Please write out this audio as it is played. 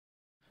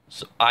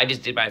So I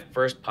just did my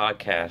first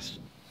podcast.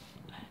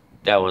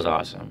 That was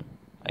awesome.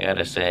 I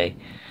gotta say.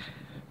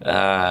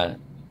 Uh,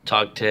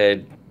 Talked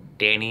to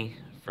Danny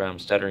from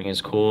Stuttering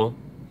is Cool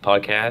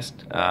podcast.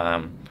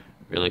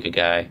 Really good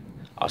guy.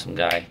 Awesome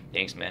guy.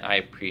 Thanks, man. I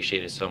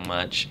appreciate it so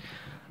much.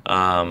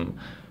 Um,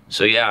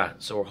 so yeah,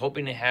 so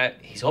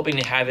he's hoping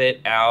to have it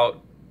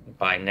out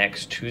by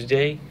next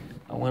Tuesday,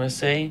 I want to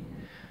say.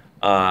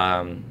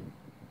 Um,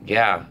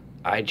 yeah,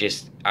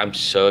 I'm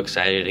so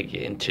excited to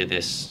get into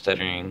this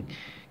stuttering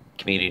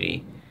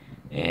community,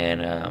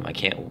 and I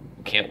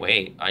can't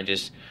wait.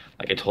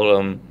 Like I told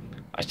him,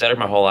 I stuttered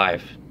my whole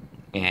life,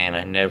 and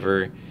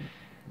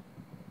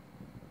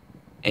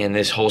and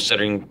this whole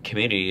stuttering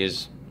community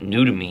is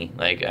new to me.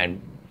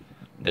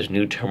 There's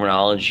new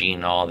terminology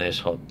and all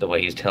this. The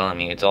way he's telling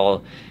me, it's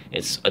all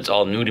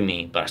new to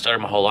me. But I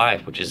started my whole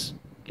life, it's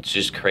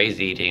just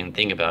crazy to even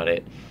think about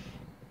it.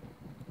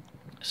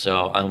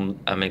 So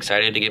I'm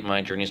excited to get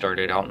my journey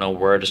started. I don't know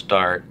where to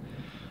start.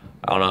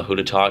 I don't know who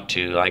to talk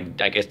to. I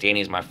guess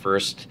Danny's my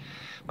first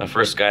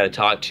guy to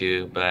talk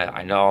to, but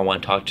I know I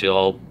want to talk to a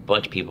whole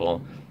bunch of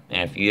people.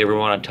 And if you ever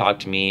want to talk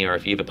to me, or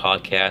if you have a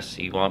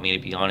podcast, you want me to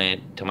be on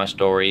it, tell my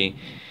story,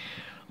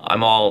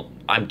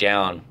 I'm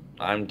down.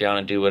 I'm down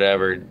to do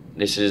whatever.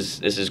 This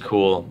is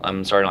cool.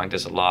 I'm starting like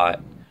this a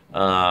lot.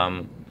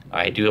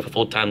 I do have a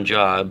full-time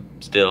job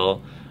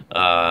still,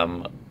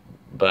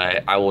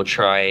 but I will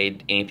try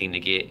anything to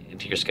get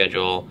into your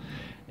schedule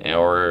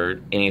or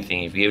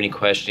anything. If you have any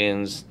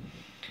questions,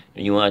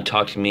 you want to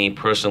talk to me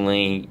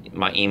personally,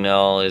 my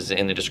email is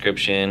in the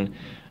description,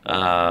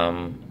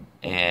 and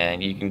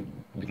we can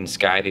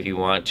Skype if you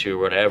want to,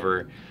 or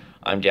whatever.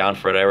 I'm down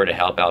for whatever to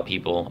help out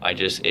people.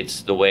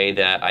 It's the way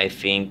that I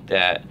think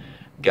that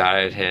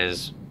God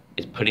is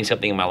putting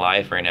something in my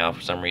life right now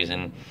for some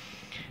reason,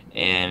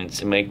 and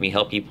to make me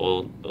help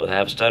people that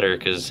have stutter,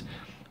 because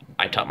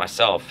I taught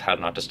myself how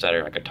not to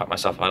stutter. Like I taught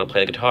myself how to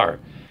play the guitar.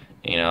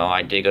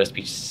 I did go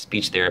to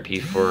speech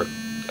therapy for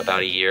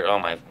about a year. Oh,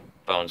 my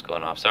phone's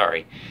going off.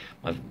 Sorry.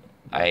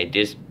 I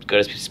did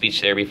go to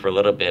speech therapy for a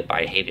little bit, but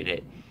I hated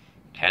it.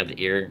 Had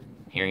the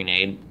hearing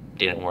aid,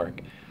 didn't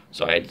work.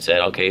 So I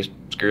said, okay,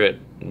 screw it.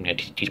 I'm going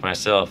to teach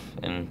myself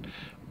and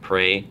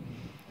pray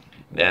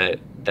that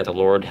the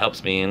Lord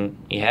helps me. And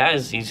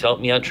He's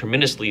helped me out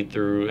tremendously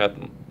throughout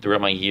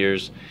my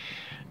years.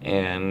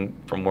 And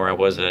from where I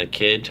was a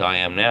kid to I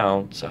am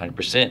now, it's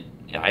 100%.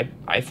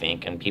 I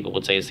think, and people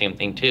would say the same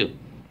thing too.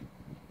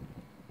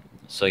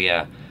 So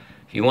yeah,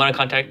 if you want to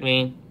contact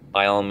me,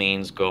 by all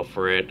means, go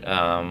for it.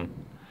 Email,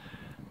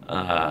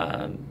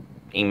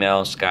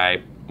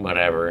 Skype,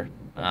 whatever.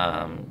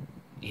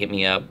 Hit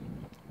me up.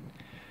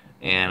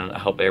 And I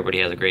hope everybody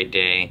has a great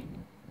day.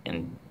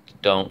 And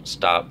don't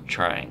stop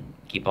trying.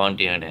 Keep on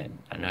doing it.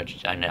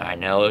 I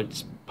know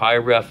it's probably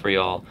rough for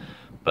y'all,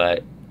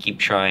 but keep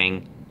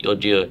trying. You'll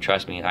do it.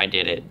 Trust me, I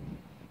did it.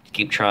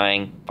 Keep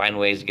trying. Find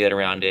ways to get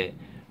around it.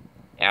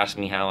 Ask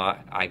me how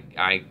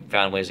I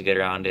found ways to get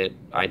around it.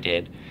 I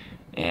did.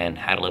 And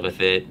how to live with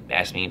it.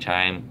 Ask me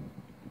anytime.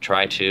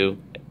 Try to.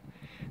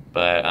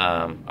 But,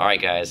 all right,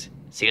 guys.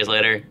 See you guys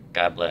later.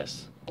 God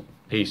bless.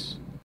 Peace.